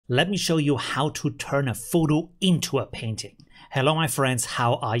Let me show you how to turn a photo into a painting. Hello my friends,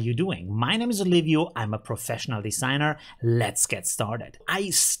 how are you doing? My name is Olivio, I'm a professional designer. Let's get started. I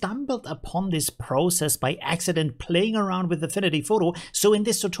stumbled upon this process by accident playing around with Affinity Photo. So in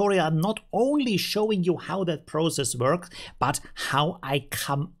this tutorial, I'm not only showing you how that process works, but how I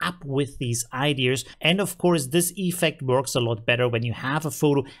come up with these ideas. And of course, this effect works a lot better when you have a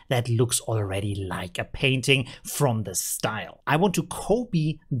photo that looks already like a painting from the style. I want to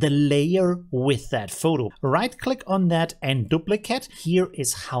copy the layer with that photo. Right click on that and duplicate. Here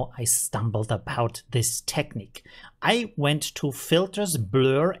is how I stumbled about this technique. I went to filters,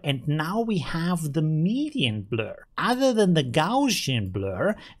 blur, and now we have the median blur. Other than the Gaussian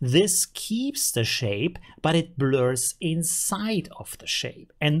blur, this keeps the shape, but it blurs inside of the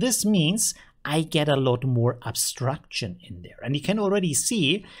shape. And this means I get a lot more abstraction in there. And you can already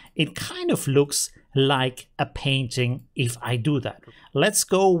see it kind of looks like a painting if I do that. Let's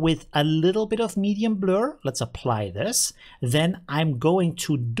go with a little bit of medium blur. Let's apply this. Then I'm going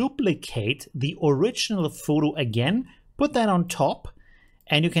to duplicate the original photo again, put that on top,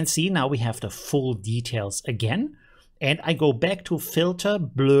 and you can see now we have the full details again. And I go back to filter,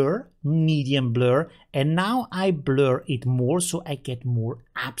 blur, medium blur, and now I blur it more so I get more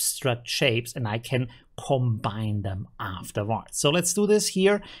abstract shapes and I can combine them afterwards. So let's do this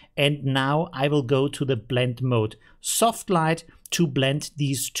here. And now I will go to the blend mode, soft light, to blend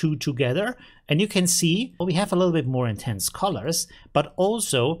these two together. And you can see we have a little bit more intense colors, but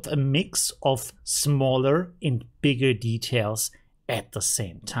also a mix of smaller and bigger details at the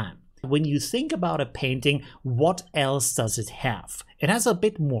same time. When you think about a painting, what else does it have? It has a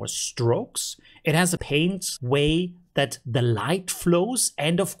bit more strokes. It has a paint way that the light flows.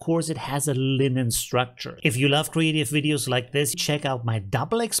 And of course, it has a linen structure. If you love creative videos like this, check out my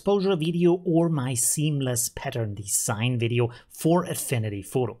double exposure video or my seamless pattern design video for Affinity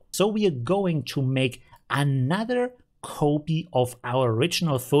Photo. So we are going to make another copy of our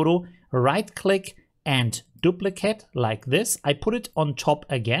original photo. Right click and duplicate like this. I put it on top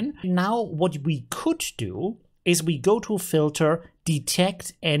again. Now what we could do is we go to filter,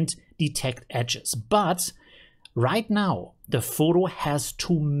 detect and detect edges. But right now the photo has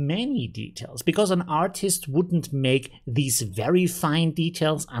too many details because an artist wouldn't make these very fine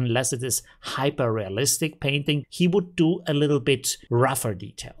details unless it is hyper realistic painting. He would do a little bit rougher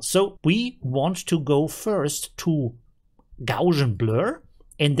details. So we want to go first to Gaussian blur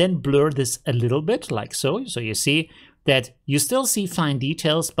and then blur this a little bit like so. So you see that you still see fine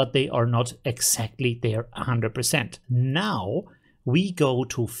details, but they are not exactly there 100%. Now we go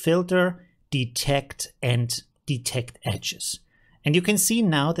to filter, detect and detect edges. And you can see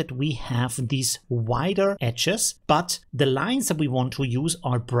now that we have these wider edges, but the lines that we want to use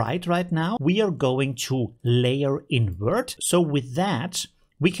are bright right now. We are going to layer invert. So with that,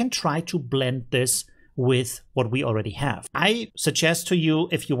 we can try to blend this with what we already have. I suggest to you,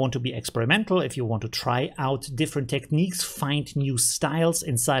 if you want to be experimental, if you want to try out different techniques, find new styles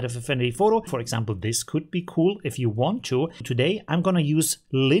inside of Affinity Photo. For example, this could be cool if you want to. Today, I'm going to use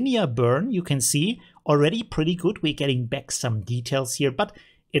linear burn. You can see already pretty good. We're getting back some details here, but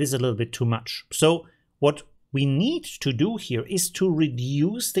it is a little bit too much. So what we need to do here is to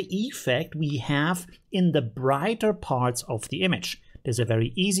reduce the effect we have in the brighter parts of the image. There's a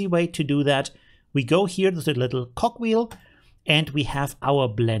very easy way to do that. We go here to the little cogwheel and we have our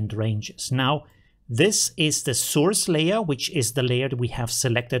blend ranges. Now, this is the source layer, which is the layer that we have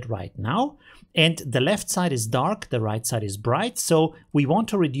selected right now. And the left side is dark, the right side is bright. So we want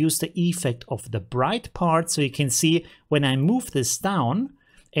to reduce the effect of the bright part. So you can see when I move this down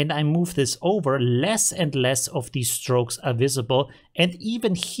and I move this over, less and less of these strokes are visible. And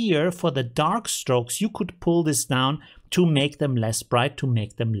even here for the dark strokes, you could pull this down to make them less bright, to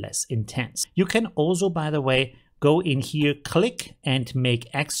make them less intense. You can also, by the way, go in here, click and make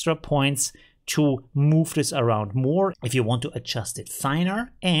extra points to move this around more if you want to adjust it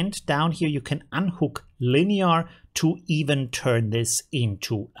finer. And down here, you can unhook linear to even turn this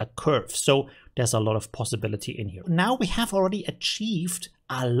into a curve. So there's a lot of possibility in here. Now we have already achieved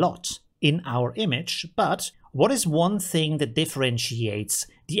a lot in our image, but what is one thing that differentiates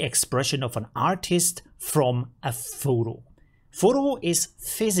the expression of an artist from a photo? Photo is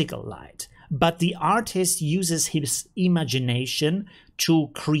physical light, but the artist uses his imagination to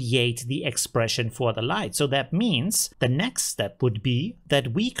create the expression for the light. So that means the next step would be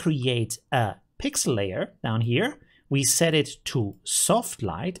that we create a pixel layer down here. we set it to soft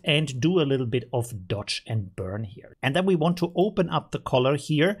light and do a little bit of dodge and burn here. And then we want to open up the color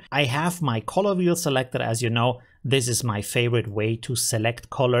here. I have my color wheel selected. As you know, this is my favorite way to select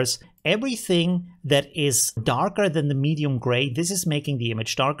colors. Everything that is darker than the medium gray, this is making the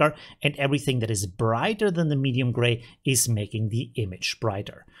image darker, and everything that is brighter than the medium gray is making the image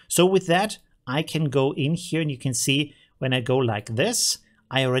brighter. So with that, I can go in here and you can see when I go like this,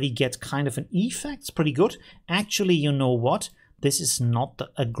 I already get kind of an effect. It's pretty good. Actually, you know what? This is not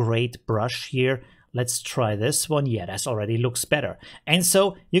a great brush here. Let's try this one. Yeah, that already looks better. And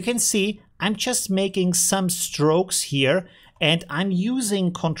so you can see I'm just making some strokes here, and I'm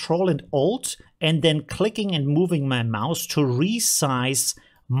using Control and Alt and then clicking and moving my mouse to resize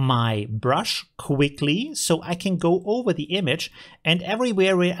my brush quickly so I can go over the image, and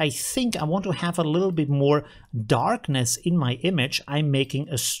everywhere where I think I want to have a little bit more darkness in my image, I'm making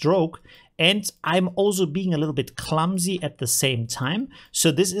a stroke. And I'm also being a little bit clumsy at the same time.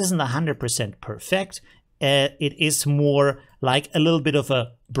 So this isn't 100% perfect. It is more like a little bit of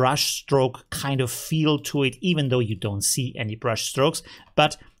a brush stroke kind of feel to it, even though you don't see any brush strokes.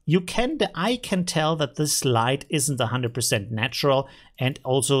 But I can tell that this light isn't 100% natural. And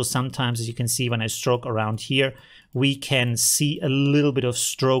also sometimes, as you can see when I stroke around here, we can see a little bit of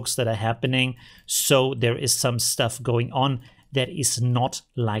strokes that are happening. So there is some stuff going on that is not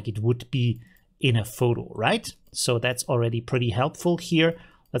like it would be in a photo, right? So that's already pretty helpful here.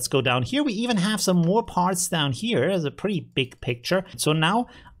 Let's go down here. We even have some more parts down here. There's a pretty big picture. So now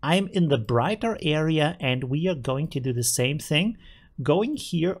I'm in the brighter area and we are going to do the same thing. Going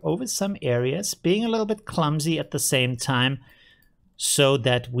here over some areas, being a little bit clumsy at the same time so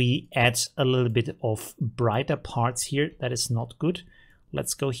that we add a little bit of brighter parts here. That is not good.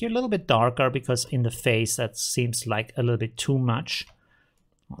 Let's go here a little bit darker because in the face that seems like a little bit too much.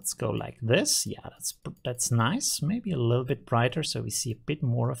 Let's go like this. Yeah, that's nice. Maybe a little bit brighter so we see a bit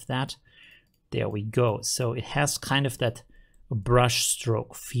more of that. There we go. So it has kind of that brush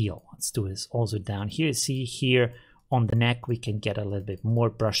stroke feel. Let's do this also down here. You see here on the neck we can get a little bit more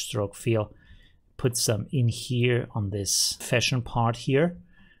brush stroke feel. Put some in here on this fashion part here.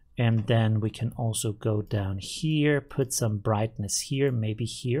 And then we can also go down here, put some brightness here, maybe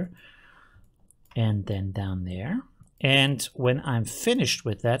here, and then down there. And when I'm finished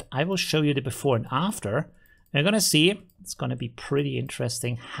with that, I will show you the before and after. You're going to see, it's going to be pretty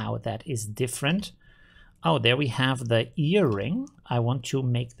interesting how that is different. Oh, there we have the earring. I want to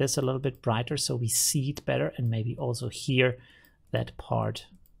make this a little bit brighter so we see it better, and maybe also here, that part.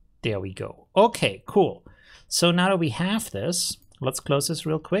 There we go. Okay, cool. So now that we have this, let's close this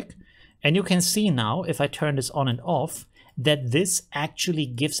real quick. And you can see now, if I turn this on and off, that this actually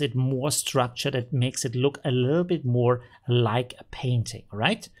gives it more structure, that makes it look a little bit more like a painting,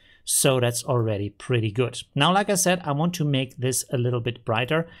 right? So that's already pretty good. Now, like I said, I want to make this a little bit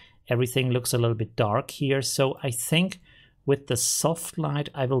brighter. Everything looks a little bit dark here. So I think with the soft light,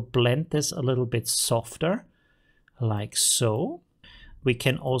 I will blend this a little bit softer, like so. We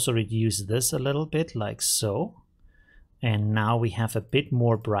can also reduce this a little bit, like so. And now we have a bit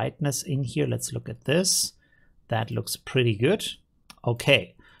more brightness in here. Let's look at this. That looks pretty good.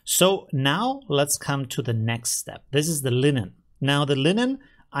 Okay, so now let's come to the next step. This is the linen. Now the linen,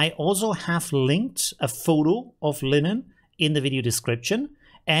 I also have linked a photo of linen in the video description.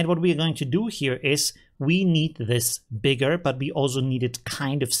 And what we are going to do here is we need this bigger, but we also need it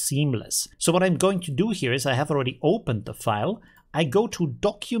kind of seamless. So what I'm going to do here is I have already opened the file. I go to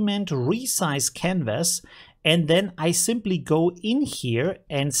Document, Resize Canvas, and then I simply go in here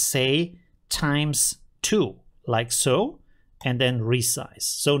and say ×2, like so, and then resize.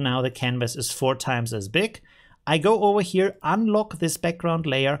 So now the canvas is 4 times as big. I go over here, unlock this background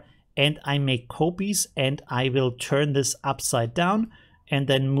layer, and I make copies, and I will turn this upside down and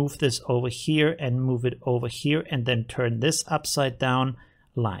then move this over here and move it over here and then turn this upside down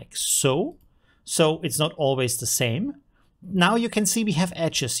like so. So it's not always the same. Now you can see we have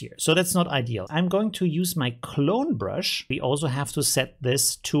edges here, so that's not ideal. I'm going to use my clone brush. We also have to set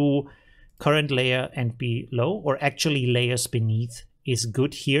this to current layer and below, or actually layers beneath is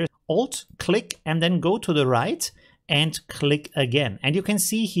good here. Alt, click, and then go to the right and click again. And you can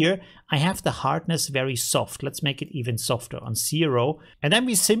see here, I have the hardness very soft. Let's make it even softer on 0. And then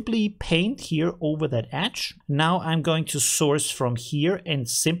we simply paint here over that edge. Now I'm going to source from here and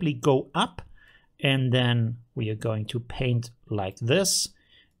simply go up. And then we are going to paint like this.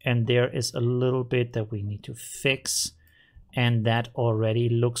 And there is a little bit that we need to fix. And that already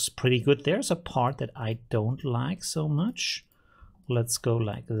looks pretty good. There's a part that I don't like so much. Let's go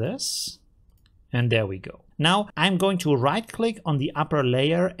like this. And there we go. Now I'm going to right click on the upper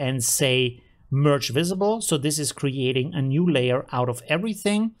layer and say merge visible. So this is creating a new layer out of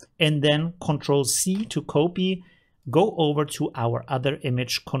everything. And then Control C to copy. Go over to our other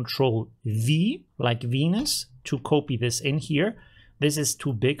image, Control V, like Venus, to copy this in here. This is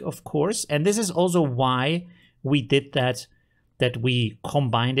too big, of course. And this is also why we did that we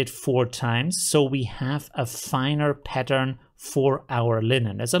combined it 4 times. So we have a finer pattern for our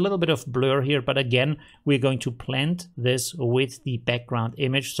linen. There's a little bit of blur here, but again, we're going to blend this with the background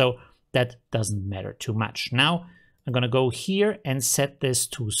image. So that doesn't matter too much. Now I'm going to go here and set this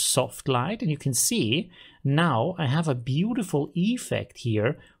to soft light. And you can see now I have a beautiful effect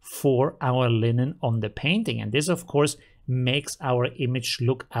here for our linen on the painting. And this, of course, makes our image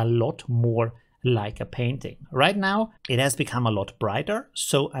look a lot more like a painting. Right now, it has become a lot brighter.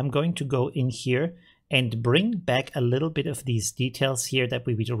 So I'm going to go in here and bring back a little bit of these details here that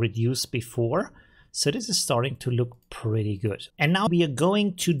we reduced before. So this is starting to look pretty good. And now we are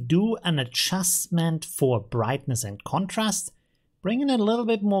going to do an adjustment for brightness and contrast. Bring in a little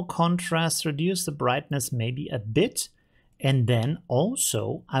bit more contrast, reduce the brightness maybe a bit. And then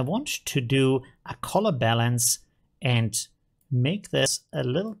also I want to do a color balance and make this a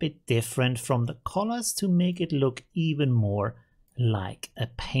little bit different from the colors to make it look even more like a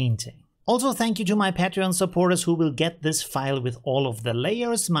painting. Also, thank you to my Patreon supporters who will get this file with all of the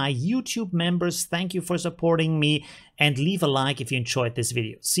layers. My YouTube members, thank you for supporting me, and leave a like if you enjoyed this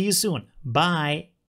video. See you soon. Bye.